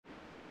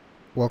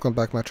Welcome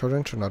back my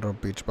children to another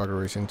Beach Buggy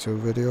Racing 2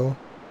 video.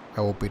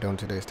 I will be doing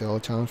today's daily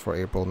challenge for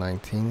April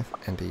 19th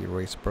and the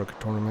Raceberg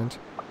tournament.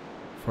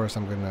 First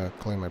I'm gonna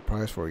claim my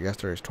prize for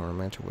yesterday's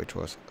tournament, which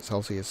was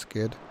Celsius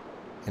Skid,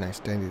 and I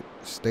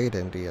stayed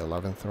in the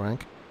 11th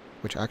rank,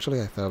 which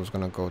actually I thought I was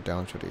gonna go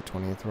down to the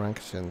 20th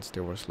rank since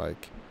there was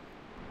like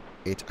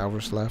 8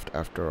 hours left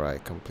after I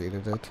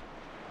completed it.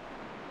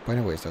 But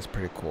anyways, that's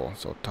pretty cool.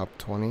 So top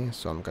 20,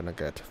 so I'm gonna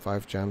get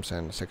 5 gems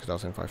and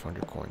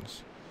 6,500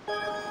 coins.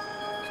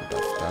 So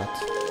that's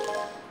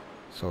that.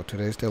 So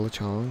today's daily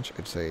challenge,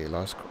 it's a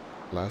last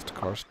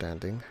car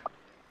standing.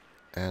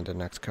 And the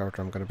next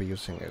character I'm gonna be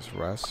using is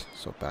Res,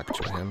 so back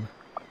to him.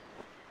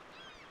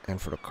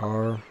 And for the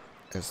car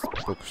is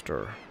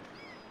Bookster,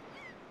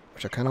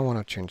 which I kinda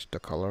wanna change the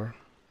color.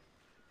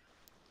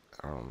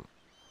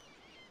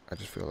 I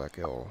just feel like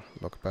it'll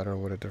look better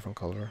with a different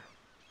color.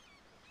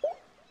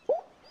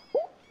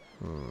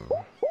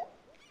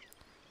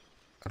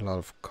 A lot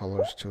of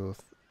colors to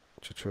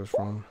choose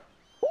from.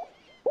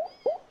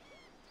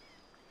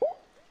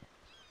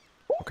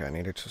 Okay, I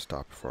needed to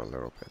stop for a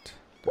little bit.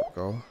 There we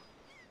go.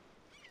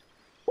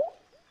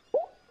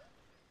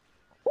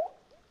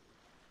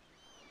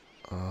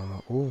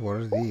 Ooh, what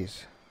are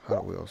these?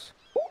 Hot Wheels.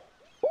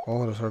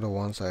 Oh, those are the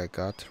ones I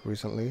got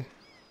recently.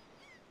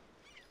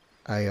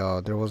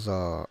 There was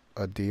a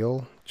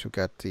deal to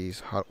get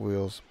these Hot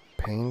Wheels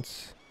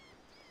paints.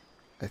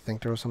 I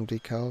think there were some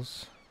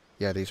decals.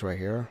 Yeah, these right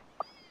here.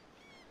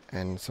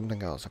 And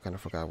something else, I kind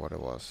of forgot what it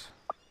was.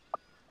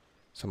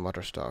 Some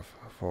other stuff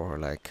for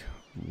like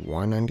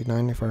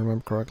 $1.99 if I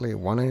remember correctly.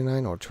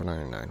 $1.99 or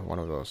 $2.99, one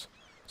of those.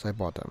 So I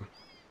bought them.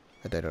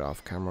 I did it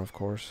off camera, of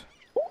course.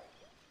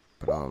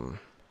 But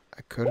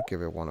I could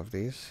give it one of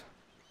these.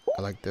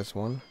 I like this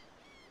one.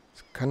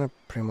 It's kind of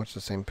pretty much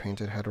the same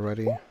paint it had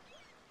already.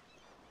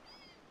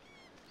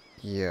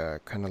 Yeah,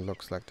 it kind of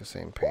looks like the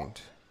same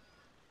paint.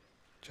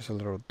 Just a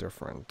little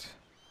different.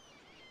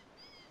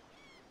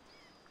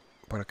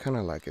 But I kind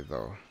of like it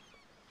though.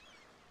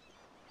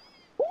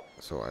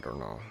 So I don't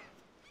know.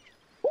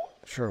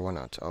 Sure, why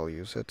not? I'll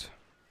use it.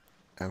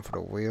 And for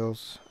the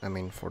wheels,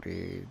 for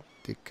the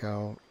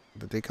decal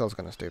is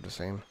gonna stay the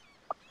same.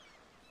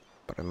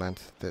 But I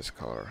meant this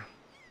color.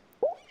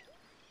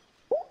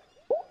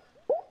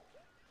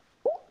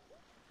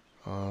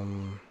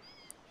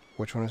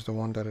 Which one is the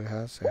one that it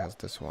has? It has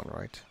this one,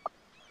 right?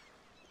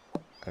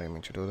 I didn't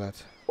mean to do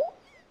that.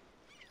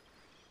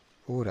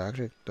 Ooh, that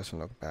actually doesn't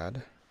look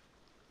bad.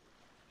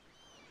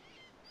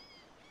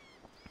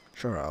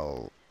 Sure,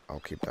 I'll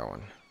keep that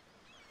one.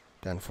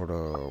 Then for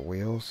the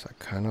wheels, I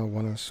kind of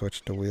want to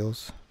switch the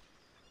wheels.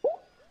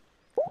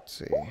 Let's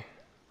see.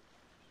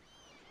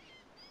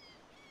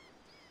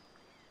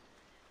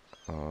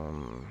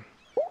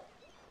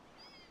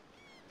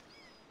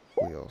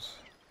 Wheels.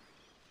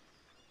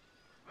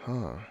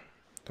 Huh.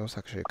 Those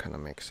actually kind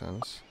of make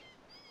sense.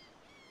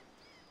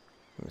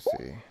 Let me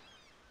see.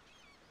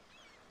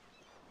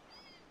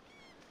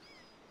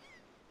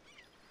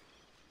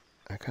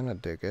 I kind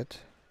of dig it.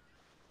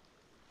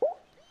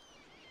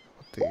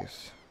 With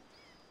these.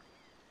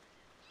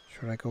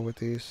 Should I go with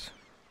these?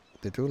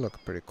 They do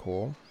look pretty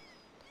cool.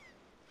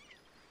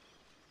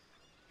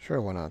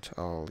 Sure, why not?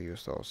 I'll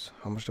use those.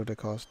 How much do they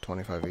cost?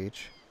 25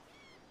 each?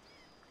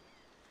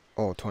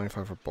 Oh,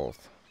 25 for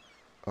both.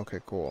 Okay,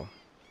 cool.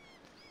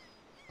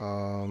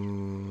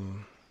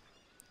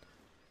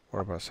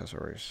 What about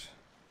accessories?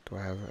 Do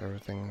I have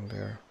everything in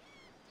there?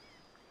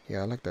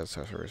 Yeah, I like the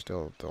accessories.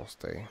 They'll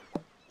stay.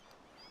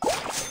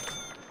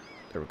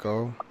 There we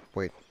go.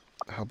 Wait,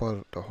 how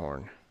about the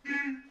horn?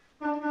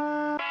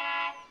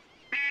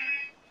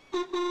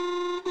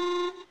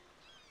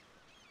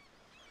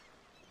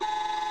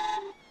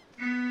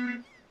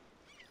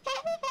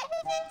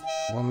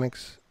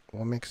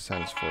 What makes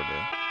sense for the...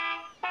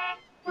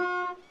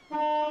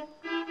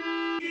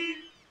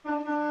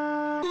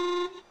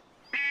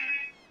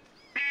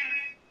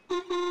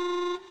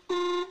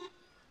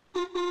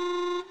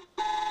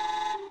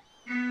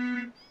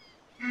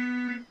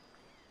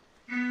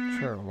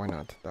 Sure, why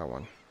not? That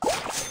one.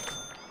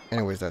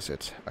 Anyways, that's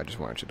it. I just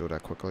wanted to do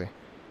that quickly.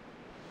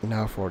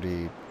 Now for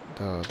the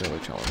daily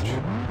challenge.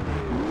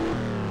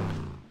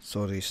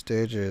 So the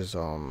stage is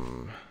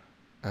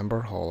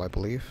Amber Hall, I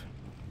believe.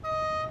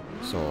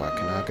 So I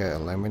cannot get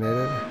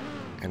eliminated,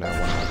 and I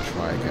want to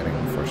try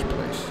getting first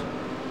place.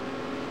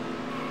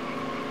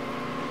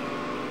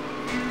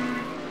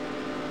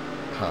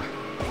 Huh.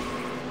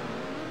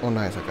 Oh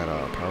nice, I got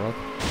a power up.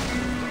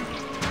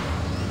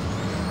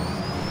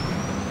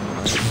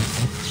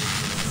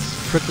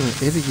 Freaking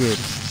idiot!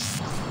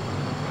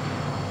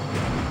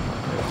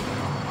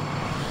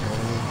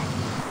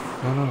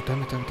 No,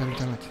 damn it. You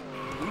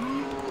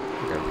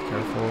gotta be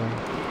careful.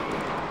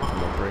 I'm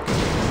gonna break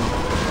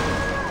everything.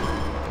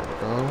 There we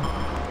go.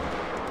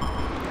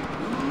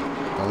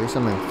 At least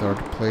I'm in 3rd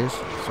place,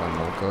 so I'm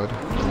all good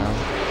for now.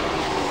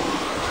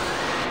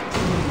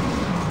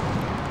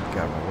 Get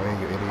out of my way,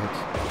 you idiot.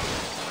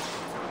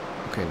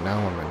 Okay, now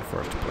I'm in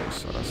 1st place,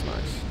 so that's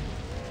nice.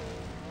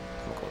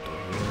 I'm gonna go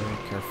through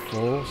here.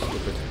 Careful,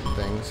 stupid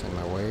things in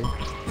my way.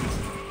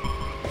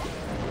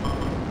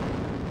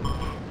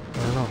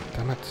 No,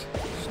 damn it.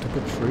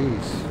 Stupid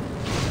trees.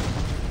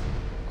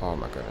 Oh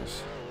my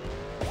goodness.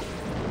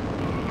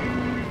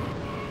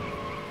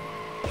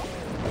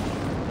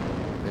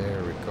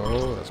 There we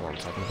go, that's what I'm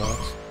talking about.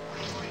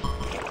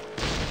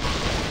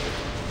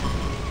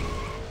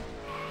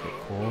 Okay,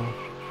 cool.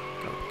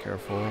 Gotta be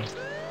careful.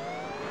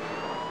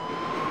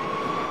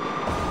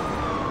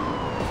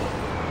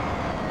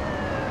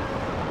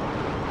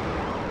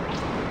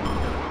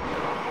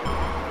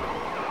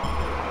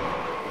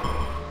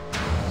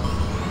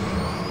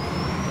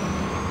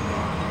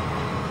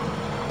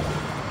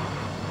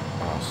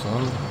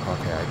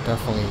 Okay, I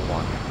definitely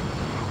won.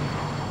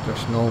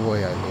 There's no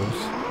way I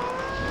lose.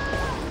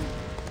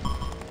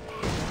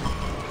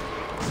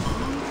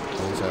 At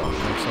least I don't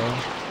think so.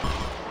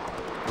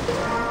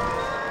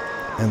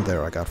 And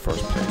there, I got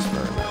first place.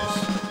 Very nice.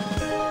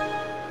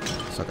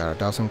 So I got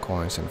 1,000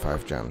 coins and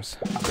 5 gems.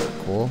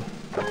 Cool.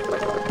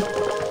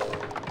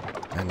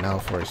 And now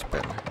for a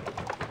spin.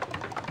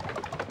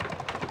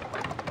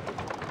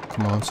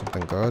 Come on,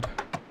 something good.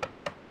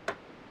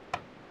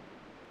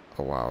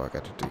 Oh wow, I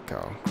got a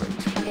decal. Great.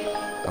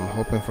 I'm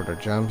hoping for the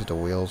gems, the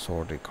wheels,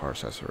 or the car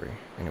accessory.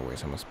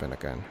 Anyways, I'm gonna spin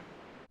again.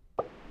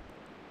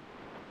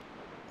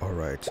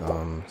 Alright,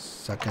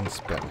 second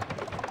spin.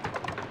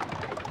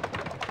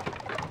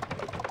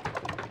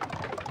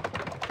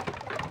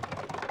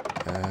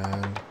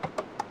 And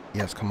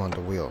yes, come on,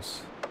 the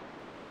wheels.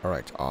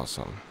 Alright,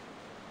 awesome.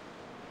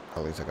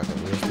 At least I got the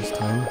wheels this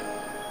time.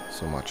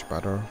 So much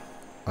better.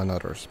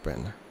 Another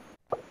spin.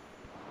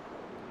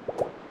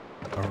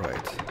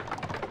 Alright.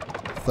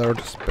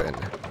 Third spin.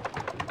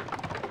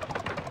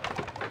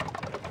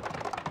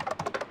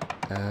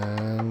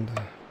 And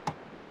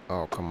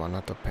oh, come on,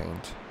 not the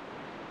paint.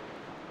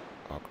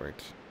 Oh, great.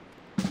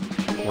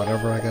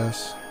 Whatever, I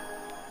guess.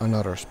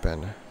 Another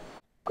spin.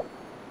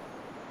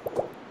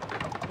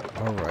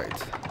 Alright.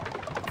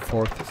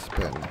 Fourth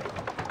spin.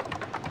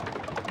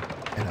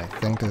 And I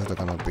think this is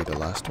gonna be the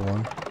last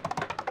one.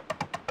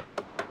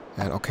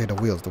 And okay, the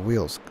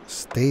wheels.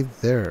 Stay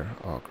there.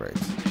 Oh, great.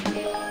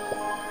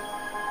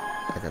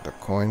 I got the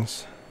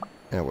coins.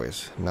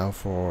 Anyways, now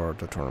for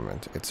the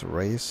tournament. It's a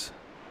race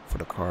for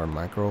the car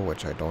micro,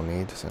 which I don't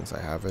need since I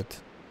have it.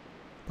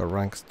 But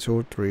ranks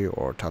 2, 3,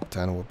 or top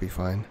 10 would be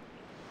fine.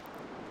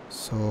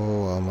 So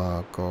I'm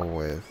gonna go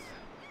with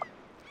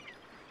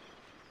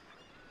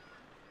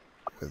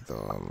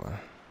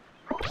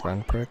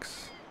Grand Prix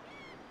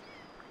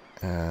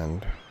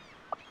and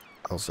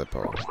El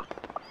Zippo.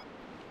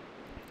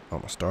 I'm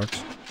gonna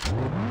start.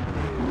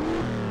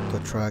 The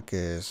track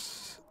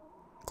is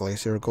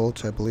Glacier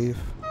Gulch, I believe,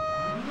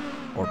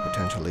 or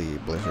potentially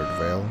Blizzard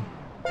Vale.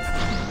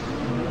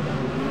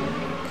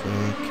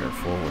 Okay,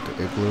 careful with the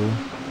igloo.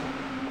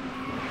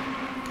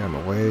 Get him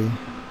away.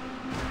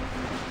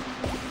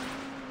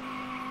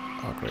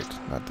 Oh great,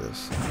 not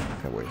this.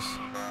 Anyways.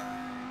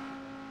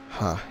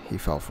 Ha, he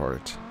fell for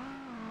it.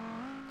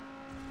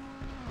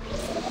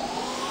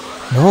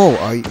 No,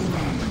 oh my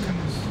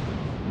goodness.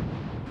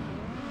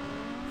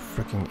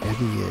 Freaking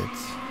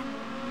idiots.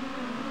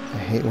 I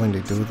hate when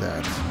they do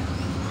that.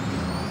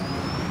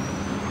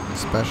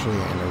 Especially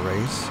in a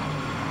race.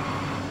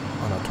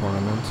 On a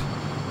tournament.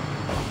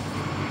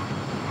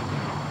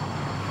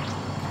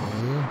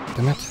 Okay,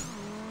 damn it.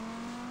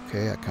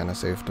 Okay, I kinda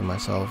saved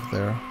myself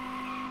there.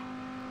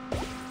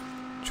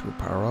 2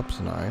 power-ups,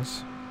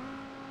 nice.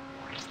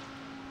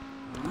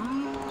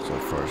 So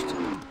first,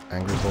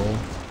 Angry Ball.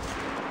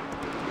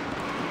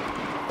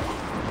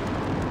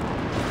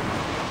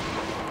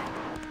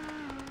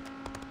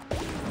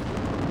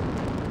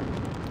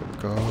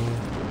 Go.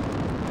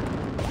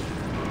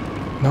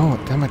 No,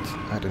 damn it!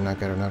 I did not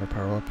get another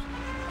power-up.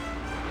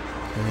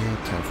 Okay,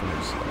 time for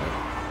his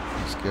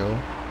skill.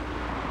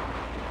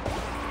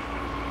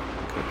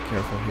 Good,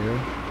 careful here.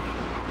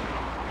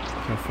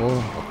 Careful.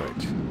 Oh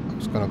great. I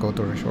was gonna go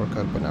through the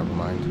shortcut, but never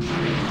mind.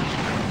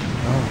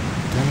 Oh,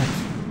 damn it.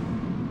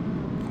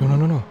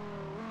 No.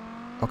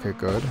 Okay,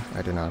 good.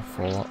 I did not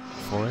fall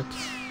for it.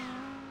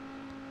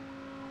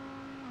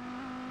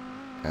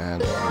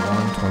 And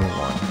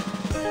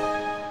 121.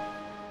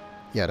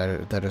 Yeah,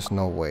 that is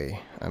no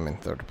way I'm in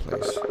 3rd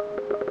place.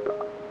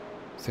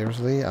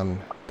 Seriously,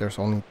 there's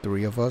only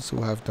 3 of us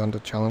who have done the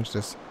challenge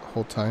this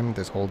whole time,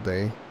 this whole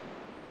day.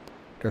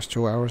 There's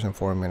 2 hours and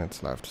 4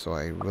 minutes left, so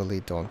I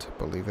really don't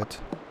believe it.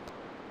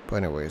 But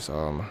anyways,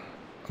 I'm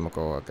gonna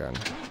go again.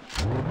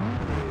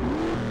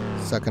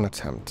 Second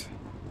attempt.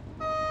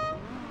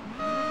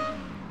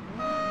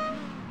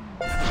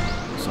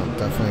 So I'm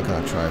definitely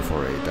gonna try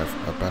for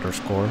a better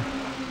score.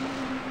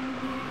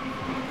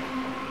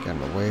 Get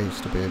him away,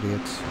 stupid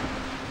idiots.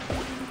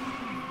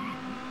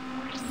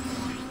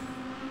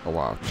 Oh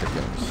wow,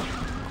 chickens.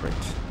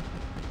 Great.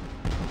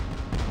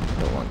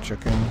 Don't want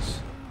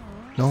chickens.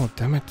 No,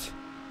 damn it.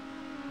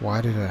 Why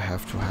did it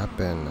have to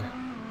happen?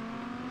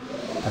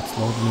 That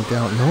slowed me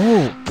down.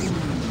 No!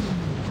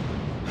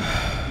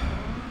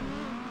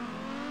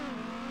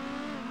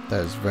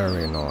 That is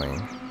very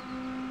annoying.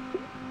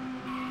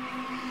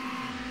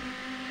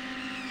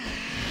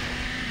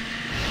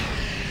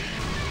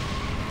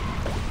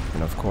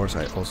 And of course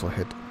I also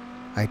hit...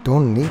 I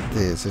don't need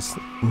this, it's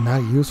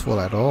not useful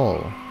at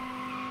all.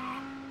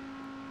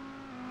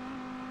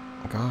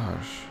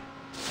 Gosh.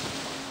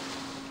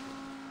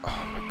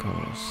 Oh my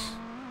goodness.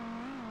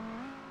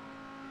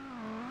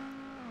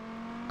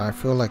 I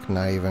feel like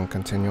not even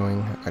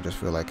continuing, I just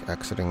feel like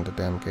exiting the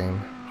damn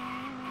game.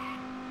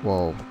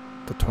 Well,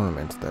 the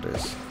tournament that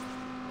is.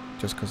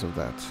 Just because of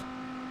that.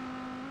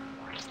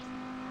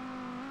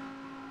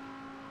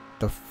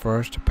 The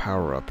first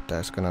power-up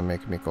that's gonna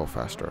make me go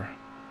faster.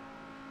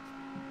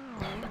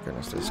 Oh my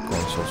goodness, this is going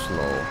so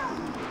slow.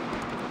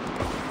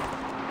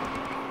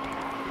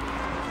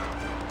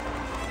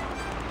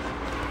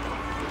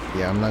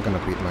 Yeah, I'm not gonna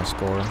beat my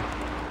score.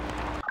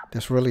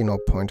 There's really no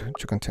point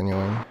to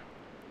continuing.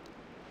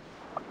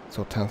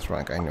 So 10th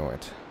rank, I knew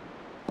it.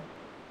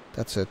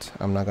 That's it.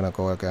 I'm not gonna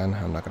go again.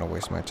 I'm not gonna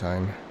waste my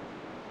time.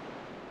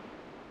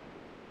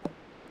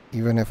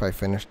 Even if I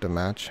finished the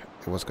match,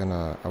 it was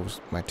gonna...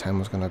 my time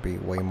was gonna be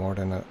way more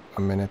than a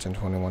minute and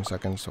 21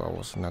 seconds, so I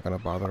was not gonna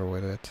bother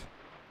with it.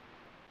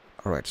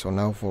 Alright, so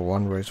now for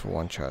one race for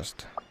one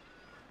chest.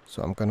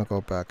 So I'm gonna go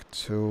back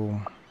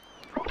to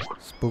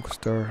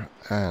Spookster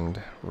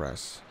and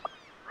Res.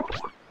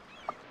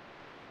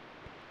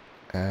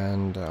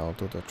 And I'll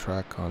do the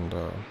track on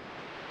the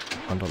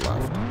left, on the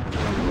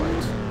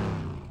right.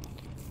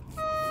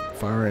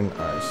 Fire and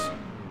ice.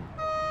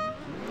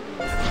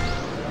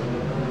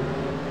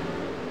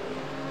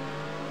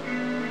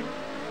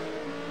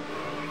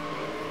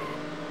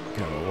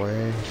 Get him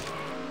away.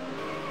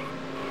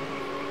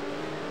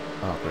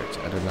 Oh great,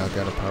 I did not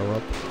get a power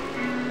up.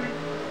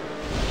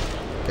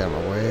 Get him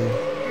away.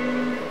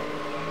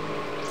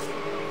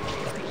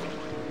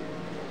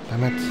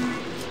 Damn it.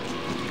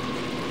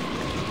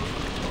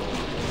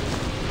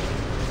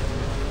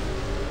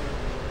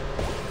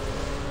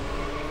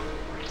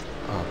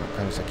 Oh my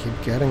goodness, I keep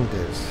getting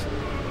this.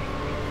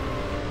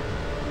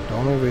 The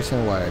only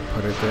reason why I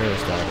put it there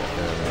is that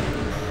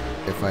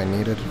if I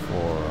need it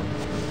for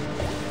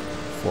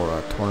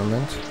a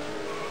tournament,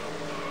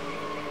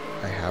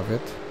 I have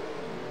it.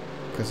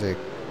 Because it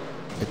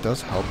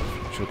does help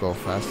to go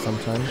fast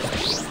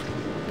sometimes,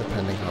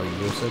 depending how you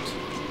use it.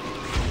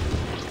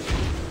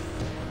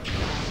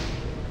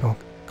 No,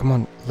 come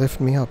on,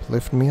 lift me up,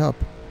 lift me up.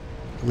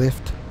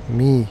 Lift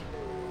me.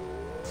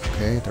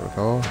 Okay, there we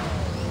go.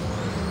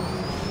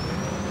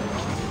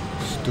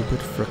 Stupid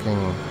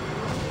freaking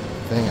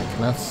thing, I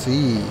cannot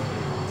see.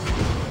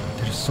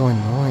 They're just so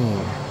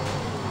annoying.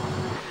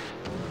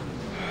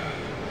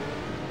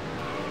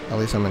 At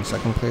least I'm in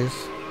second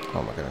place.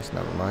 Oh my goodness,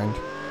 never mind.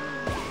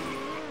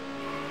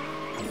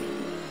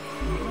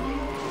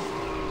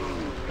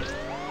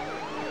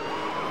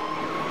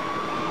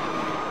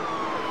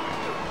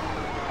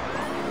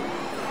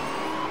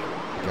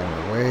 Get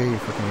away, you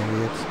freaking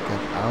idiots.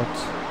 Get out.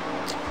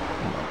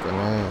 Oh my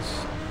goodness.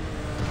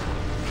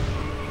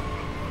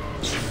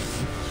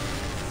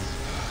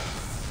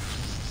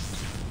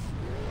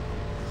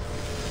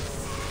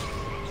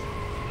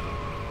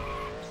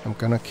 I'm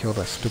gonna kill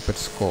that stupid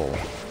skull.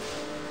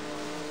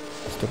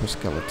 Stupid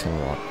skeleton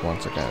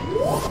once again.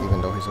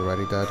 Even though he's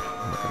already dead.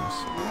 Oh my goodness.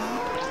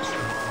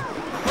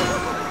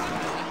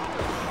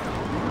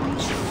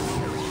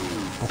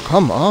 Oh,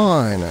 come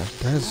on!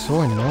 That is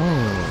so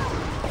annoying.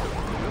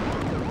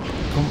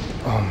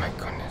 Oh my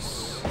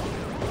goodness.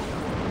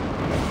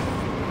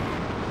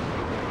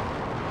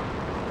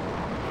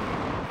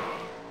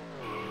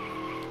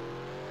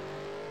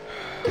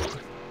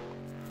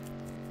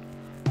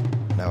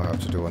 Now I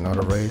have to do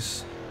another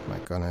race. My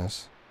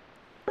goodness.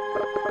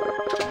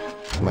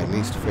 My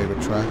least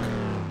favorite track.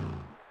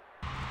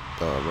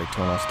 The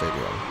Daytona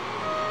Stadium.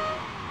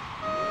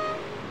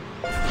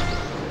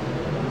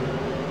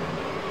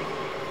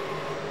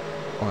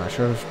 Oh, I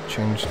should have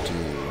changed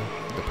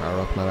the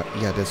power up. Now that,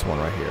 yeah, this one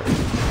right here.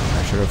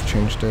 I should have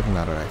changed it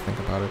now that I think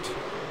about it.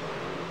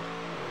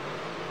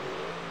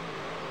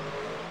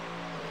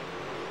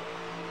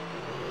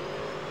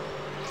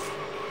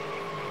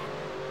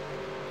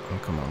 Oh,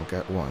 come on,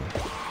 get one.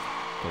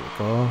 There we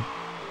go.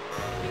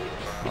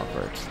 Oh,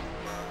 great.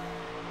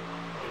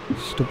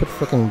 Stupid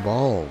freaking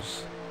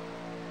balls.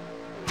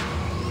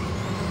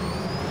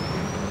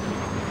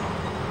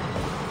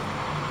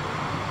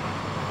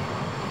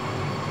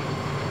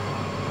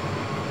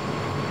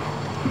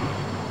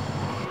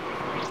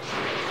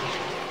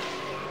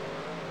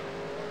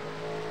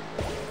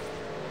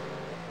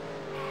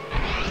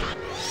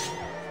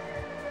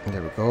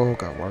 There we go,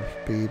 got warp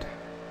speed.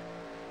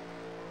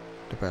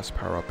 The best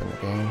power up in the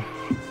game.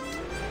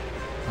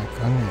 My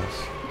goodness.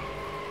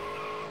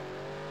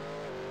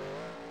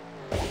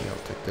 Okay,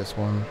 I'll take this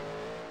one.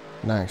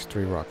 Nice,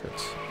 3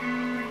 rockets.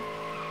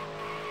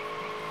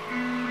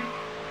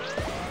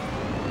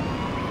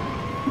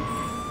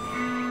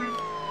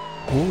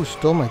 Who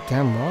stole my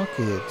damn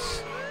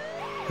rockets?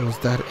 It was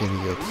that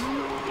idiot.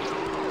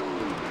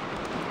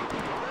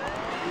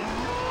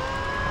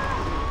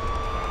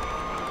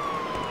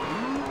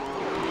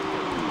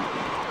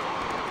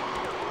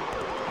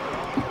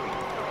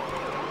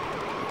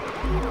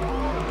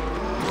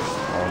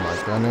 Oh my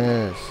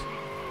goodness.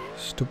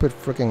 Stupid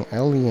freaking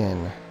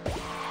alien.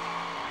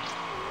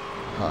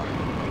 Huh.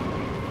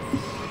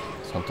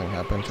 Something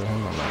happened to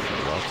him, I'm not sure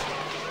what.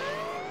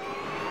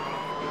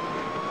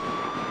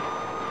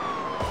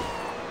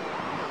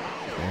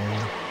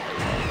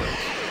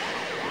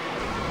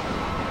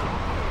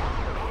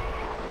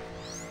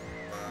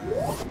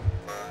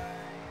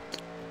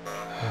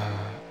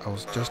 I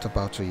was just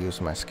about to use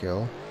my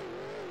skill.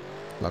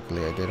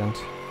 Luckily I didn't.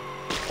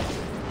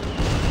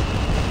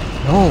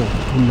 No!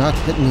 Do not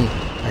hit me!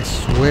 I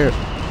swear!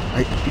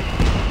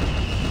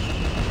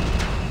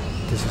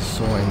 This is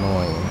so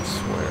annoying, I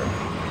swear.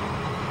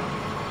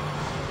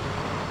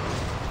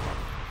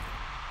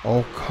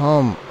 Oh,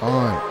 come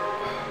on!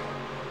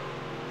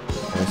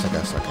 At least I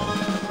got second.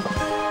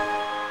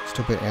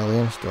 Stupid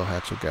alien still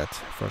had to get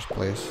first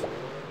place.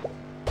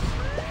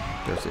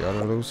 There's the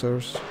other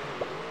losers.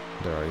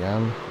 There I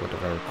am, with a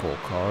very cool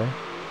car.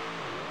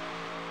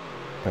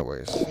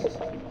 Anyways.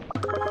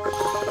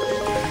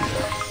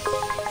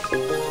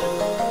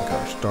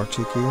 Got a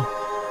starter key.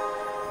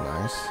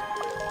 Nice.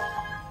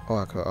 Oh,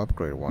 I could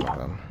upgrade one of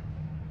them.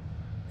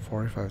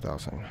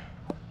 45,000.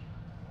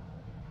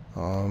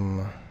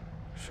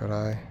 Should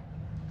I?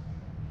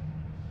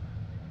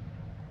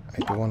 I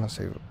do want to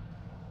save.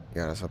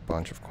 Yeah, there's a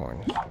bunch of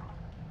coins.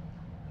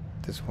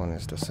 This one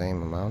is the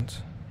same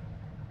amount.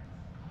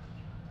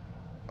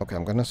 Okay,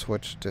 I'm gonna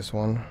switch this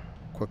one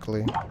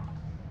quickly.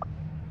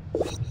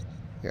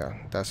 Yeah,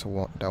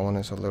 that one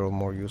is a little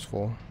more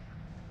useful.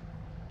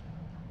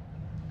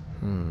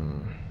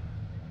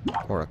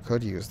 Or I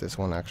could use this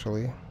one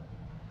actually.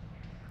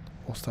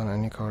 We'll stun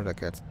any car that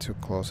gets too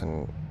close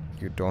and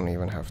you don't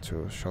even have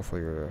to shuffle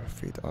your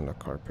feet on the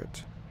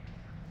carpet.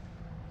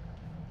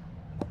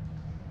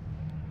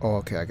 Oh,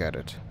 okay, I get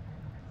it.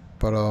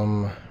 But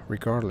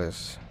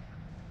regardless,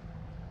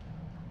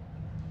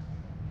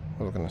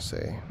 what was I gonna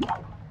say?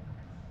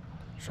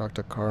 Shock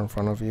the car in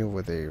front of you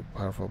with a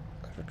powerful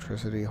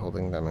electricity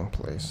holding them in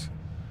place.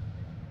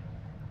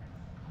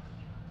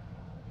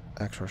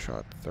 Extra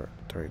shot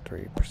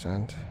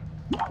 33%.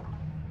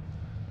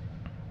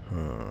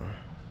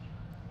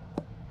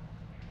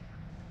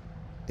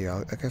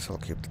 Yeah, I guess I'll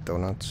keep the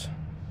donuts,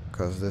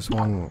 because this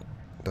one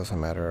doesn't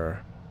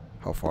matter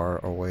how far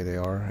away they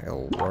are,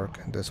 it'll work.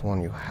 This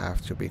one you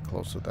have to be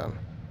close to them,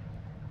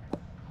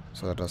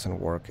 so that doesn't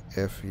work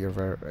if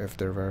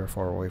they're very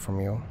far away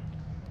from you.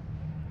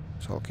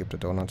 So I'll keep the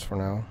donuts for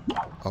now.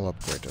 I'll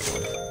upgrade this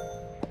one.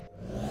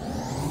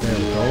 There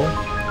we go.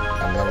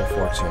 I'm level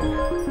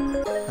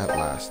 14 at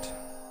last.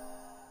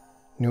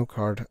 New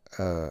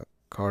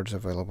cards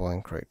available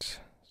in crates.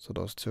 So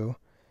those two.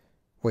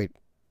 Wait,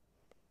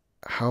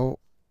 how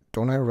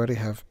don't I already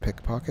have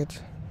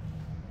pickpocket?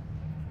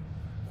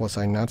 Was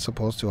I not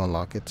supposed to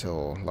unlock it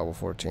till level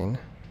 14?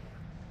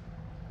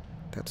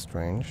 That's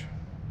strange.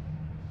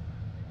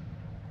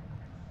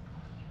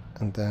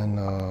 And then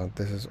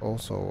this is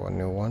also a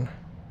new one.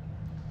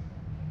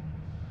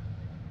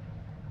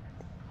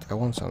 That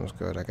one sounds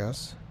good, I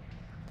guess.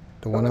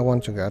 The one I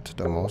want to get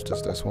the most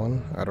is this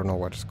one. I don't know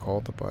what it's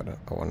called, but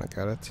I want to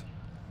get it.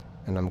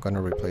 And I'm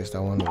gonna replace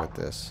that one with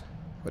this,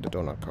 with the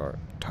donut car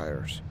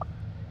tires.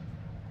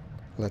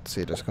 Let's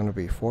see, there's gonna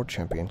be 4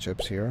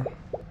 championships here.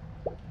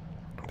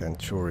 Then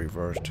 2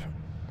 reversed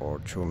or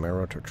 2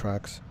 mirror to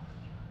tracks.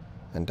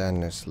 And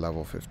then it's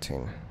level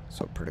 15.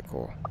 So pretty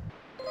cool.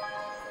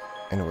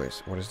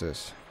 Anyways, what is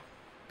this?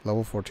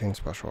 Level 14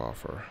 special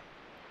offer.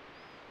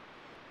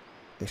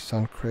 A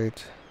sun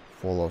crate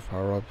full of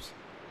power-ups.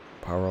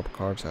 Power-up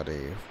cards at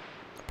a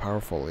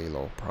powerfully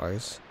low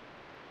price.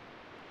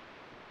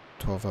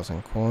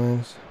 12,000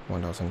 coins,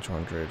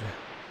 1,200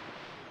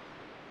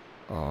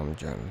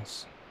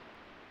 gems.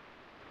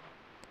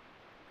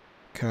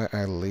 Can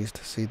I at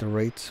least see the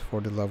rates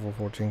for the level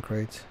 14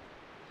 crate?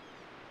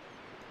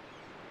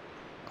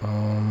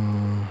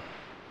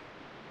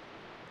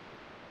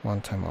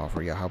 One-time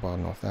offer. Yeah, how about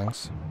no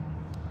thanks?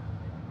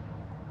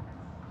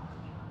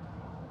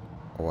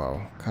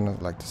 Wow, kind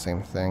of like the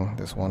same thing.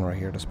 This one right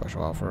here, the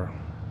special offer,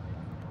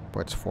 but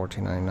it's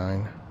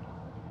 $14.99.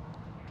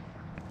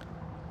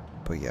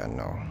 But yeah,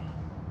 no.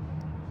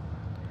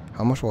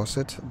 How much was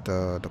it?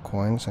 The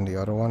coins and the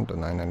other one, the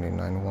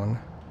 $9.99 one?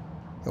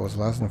 It was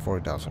less than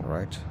 40,000,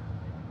 right?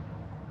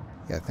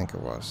 Yeah, I think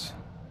it was.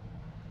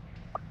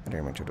 I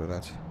didn't mean to do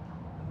that.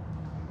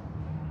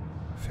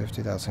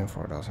 50,000,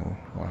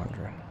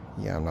 4,100.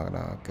 Yeah, I'm not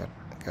gonna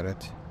get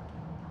it.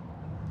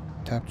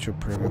 Tap to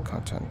preview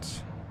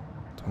content.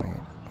 28.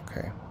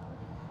 Okay.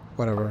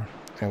 Whatever.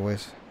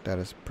 Anyways, that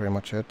is pretty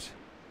much it.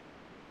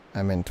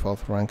 I'm in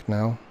 12th rank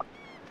now.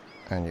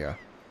 And yeah.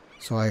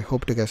 So I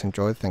hope you guys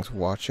enjoyed. Thanks for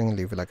watching.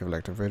 Leave a like if you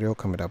liked the video.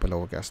 Comment down below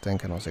what you guys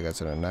think. And I'll see you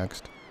guys in the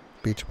next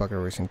Beach Buggy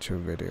Racing 2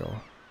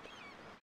 video.